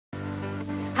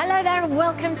Hello there and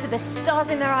welcome to the Stars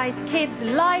in Their Eyes Kids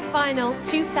Live Final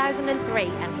 2003.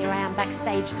 And here I am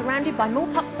backstage, surrounded by more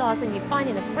pop stars than you find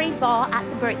in a free bar at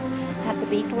the Brits. We have the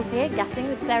Beatles here, gassing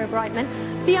with Sarah Brightman,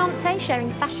 Beyonce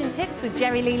sharing fashion tips with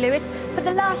Jerry Lee Lewis. For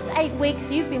the last 8 weeks,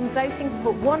 you've been voting to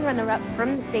put one runner-up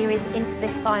from the series into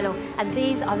this final. And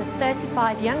these are the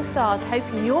 35 young stars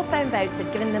hoping your phone votes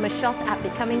have given them a shot at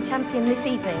becoming champion this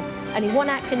evening. Only one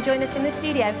act can join us in the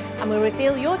studio, and we'll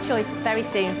reveal your choice very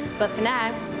soon. But for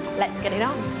now, let's get it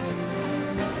on.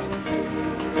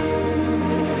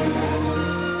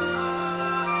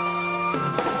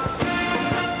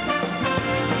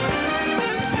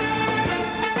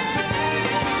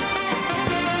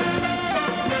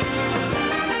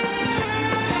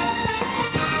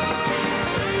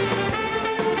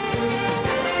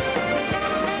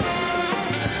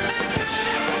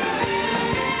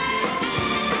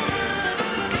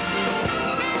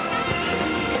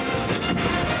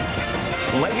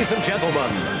 Ladies and gentlemen,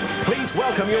 please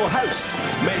welcome your host,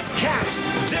 Miss Cat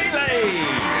Deeley.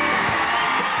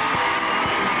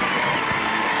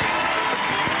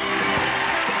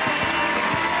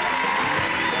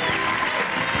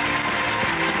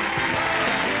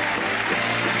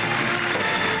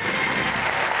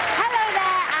 Hello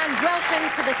there and welcome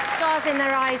to the Stars in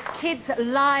Their Eyes Kids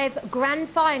Live Grand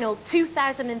Final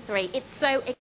 2003. It's so